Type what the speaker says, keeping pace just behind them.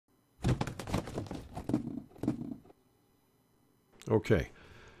Okay.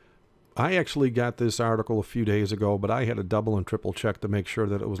 I actually got this article a few days ago, but I had to double and triple check to make sure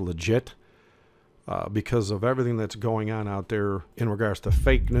that it was legit because of everything that's going on out there in regards to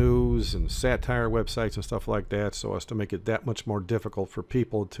fake news and satire websites and stuff like that, so as to make it that much more difficult for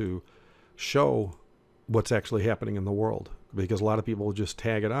people to show what's actually happening in the world. Because a lot of people will just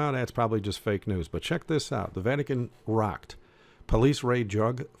tag it, oh, that's probably just fake news. But check this out. The Vatican rocked. Police raid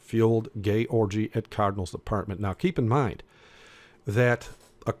drug-fueled gay orgy at Cardinal's apartment. Now, keep in mind that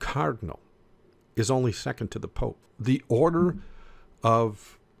a cardinal is only second to the Pope. The order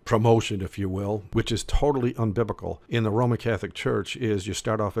of promotion, if you will, which is totally unbiblical in the Roman Catholic Church, is you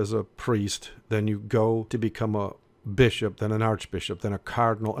start off as a priest, then you go to become a bishop, then an archbishop, then a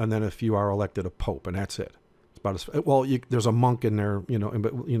cardinal, and then if you are elected, a pope, and that's it. It's about as well. There's a monk in there,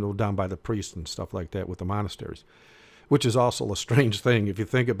 down by the priest and stuff like that with the monasteries, which is also a strange thing if you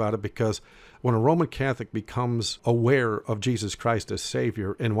think about it, because when a Roman Catholic becomes aware of Jesus Christ as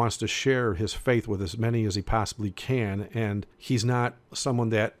Savior and wants to share his faith with as many as he possibly can, and he's not someone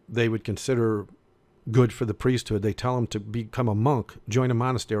that they would consider good for the priesthood, they tell him to become a monk, join a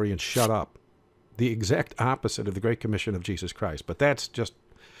monastery, and shut up. The exact opposite of the Great Commission of Jesus Christ. But that's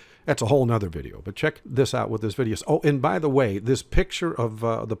a whole nother video. But check this out with this video. Oh, and by the way, this picture of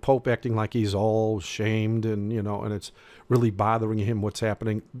the Pope acting like he's all shamed and, and it's really bothering him what's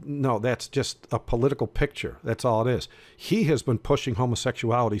happening. No, that's just a political picture. That's all it is. He has been pushing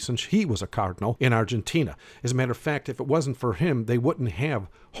homosexuality since he was a cardinal in Argentina. As a matter of fact, if it wasn't for him, they wouldn't have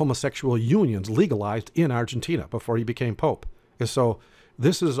homosexual unions legalized in Argentina before he became Pope. And so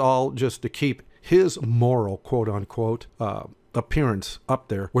this is all just to keep his moral, quote-unquote, appearance up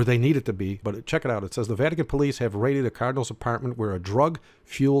there where they need it to be. But check it out. It says the Vatican police have raided a cardinal's apartment where a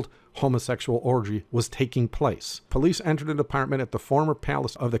drug-fueled homosexual orgy was taking place. Police entered an apartment at the former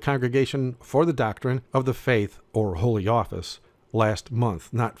palace of the Congregation for the Doctrine of the Faith, or Holy Office, last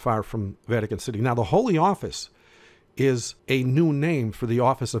month, not far from Vatican City. Now, the Holy Office is a new name for the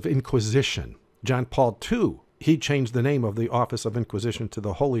Office of Inquisition. John Paul II, he changed the name of the Office of Inquisition to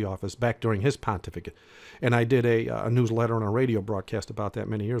the Holy Office back during his pontificate. And I did a newsletter and a radio broadcast about that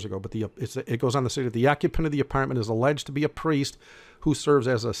many years ago. But it goes on to say that the occupant of the apartment is alleged to be a priest who serves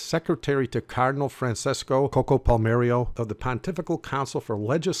as a secretary to Cardinal Francesco Coco Palmerio of the Pontifical Council for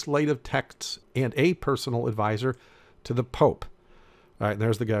Legislative Texts and a personal advisor to the Pope. All right,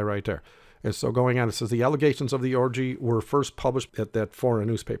 there's the guy right there. And so going on, it says the allegations of the orgy were first published at that foreign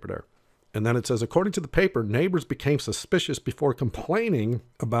newspaper there. And then it says, according to the paper, neighbors became suspicious before complaining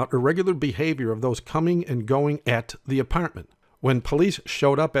about irregular behavior of those coming and going at the apartment. When police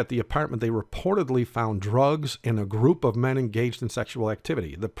showed up at the apartment, they reportedly found drugs and a group of men engaged in sexual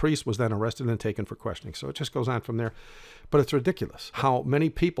activity. The priest was then arrested and taken for questioning. So it just goes on from there. But it's ridiculous how many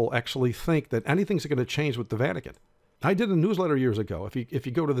people actually think that anything's going to change with the Vatican. I did a newsletter years ago. If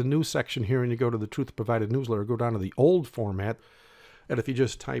you go to the news section here and you go to the Truth Provided newsletter, go down to the old format, and if you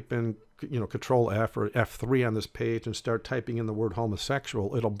just type in, Control F or F3 on this page and start typing in the word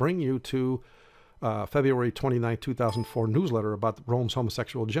homosexual, it'll bring you to February 29, 2004 newsletter about Rome's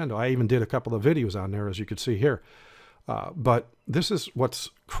homosexual agenda. I even did a couple of videos on there, as you can see here. But this is what's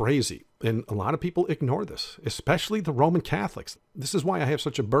crazy. And a lot of people ignore this, especially the Roman Catholics. This is why I have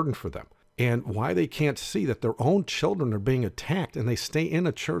such a burden for them and why they can't see that their own children are being attacked and they stay in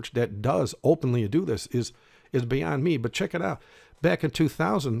a church that does openly do this is beyond me. But check it out. Back in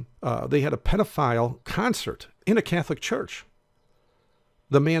 2000, they had a pedophile concert in a Catholic church.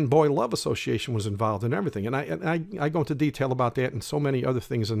 The Man-Boy Love Association was involved in everything. And I go into detail about that and so many other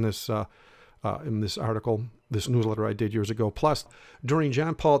things in this article, this newsletter I did years ago. Plus, during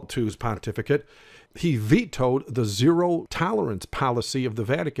John Paul II's pontificate, he vetoed the zero tolerance policy of the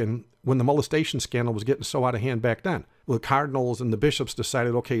Vatican when the molestation scandal was getting so out of hand back then. Well, the cardinals and the bishops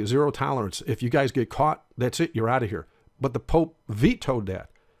decided, okay, zero tolerance. If you guys get caught, that's it, you're out of here. But the Pope vetoed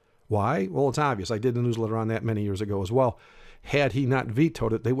that. Why? Well, it's obvious. I did a newsletter on that many years ago as well. Had he not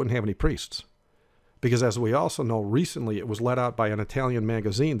vetoed it, they wouldn't have any priests. Because as we also know, recently it was let out by an Italian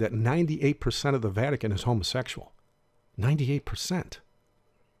magazine that 98% of the Vatican is homosexual. 98%.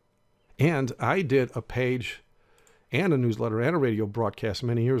 And I did a page and a newsletter and a radio broadcast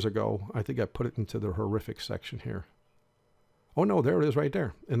many years ago. I think I put it into the horrific section here. Oh, no, there it is right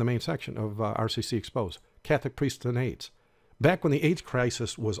there in the main section of RCC Exposed. Catholic priests and AIDS. Back when the AIDS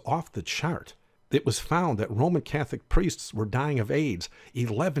crisis was off the chart, it was found that Roman Catholic priests were dying of AIDS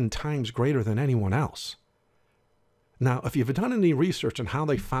 11 times greater than anyone else. Now, if you've done any research on how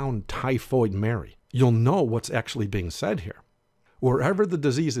they found typhoid Mary, you'll know what's actually being said here. Wherever the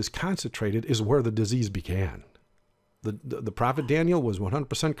disease is concentrated is where the disease began. The prophet Daniel was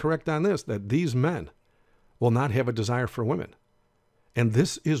 100% correct on this, that these men will not have a desire for women. And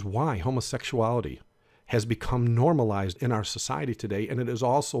this is why homosexuality has become normalized in our society today, and it is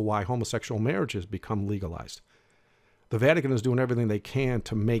also why homosexual marriage has become legalized. The Vatican is doing everything they can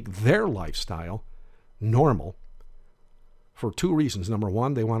to make their lifestyle normal for two reasons. Number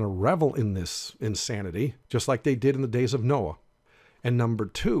one, they want to revel in this insanity, just like they did in the days of Noah. And number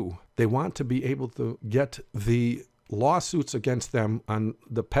two, they want to be able to get the lawsuits against them on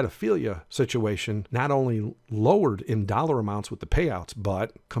the pedophilia situation not only lowered in dollar amounts with the payouts,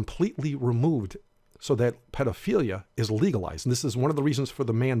 but completely removed so that pedophilia is legalized. And this is one of the reasons for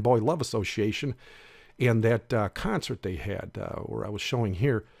the Man-Boy Love Association and that concert they had, where I was showing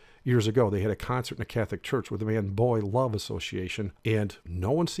here years ago. They had a concert in a Catholic church with the Man-Boy Love Association, and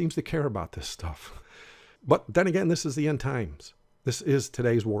no one seems to care about this stuff. But then again, this is the end times. This is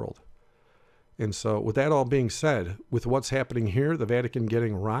today's world. And so with that all being said, with what's happening here, the Vatican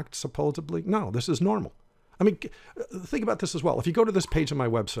getting rocked supposedly, no, this is normal. I mean, think about this as well. If you go to this page on my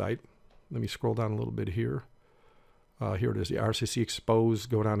website, let me scroll down a little bit here. Here it is, the RCC Exposed.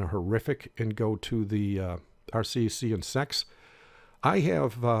 Go down to Horrific and go to the RCC and Sex. I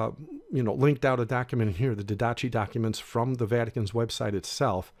have, linked out a document here, the Didache documents from the Vatican's website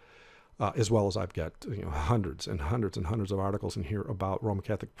itself, as well as I've got hundreds and hundreds and hundreds of articles in here about Roman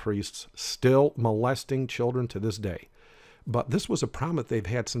Catholic priests still molesting children to this day. But this was a problem that they've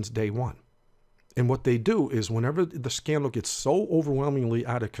had since day one. And what they do is whenever the scandal gets so overwhelmingly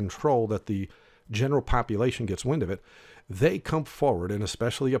out of control that the general population gets wind of it, they come forward, and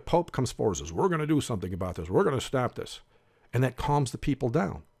especially a pope comes forward and says, we're going to do something about this. We're going to stop this. And that calms the people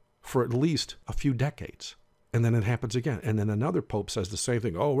down for at least a few decades. And then it happens again. And then another pope says the same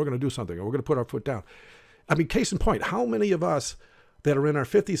thing. Oh, we're going to do something. Or we're going to put our foot down. I mean, case in point, how many of us that are in our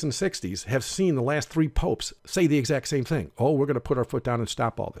 50s and 60s have seen the last three popes say the exact same thing? Oh, we're going to put our foot down and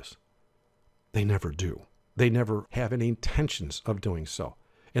stop all this. They never do. They never have any intentions of doing so.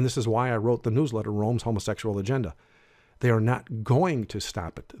 And this is why I wrote the newsletter, Rome's Homosexual Agenda. They are not going to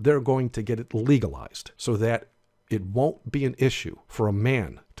stop it. They're going to get it legalized so that it won't be an issue for a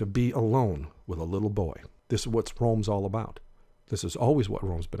man to be alone with a little boy. This is what Rome's all about. This is always what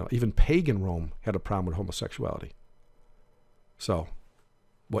Rome's been about. Even pagan Rome had a problem with homosexuality. So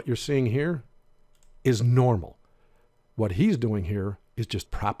what you're seeing here is normal. What he's doing here is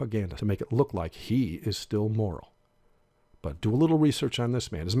just propaganda to make it look like he is still moral. But do a little research on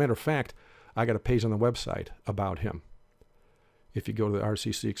this man. As a matter of fact, I got a page on the website about him. If you go to the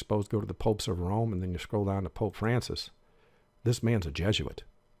RCC Exposed, go to the popes of Rome, and then you scroll down to Pope Francis. This man's a Jesuit.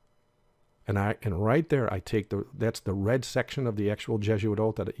 And right there, I take that's the red section of the actual Jesuit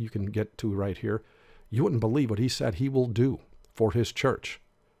oath that you can get to right here. You wouldn't believe what he said he will do for his church.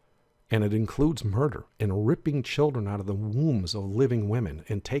 And it includes murder and ripping children out of the wombs of living women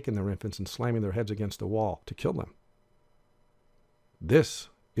and taking their infants and slamming their heads against the wall to kill them. This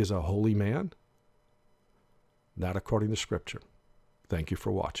is a holy man? Not according to Scripture. Thank you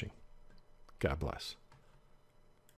for watching. God bless.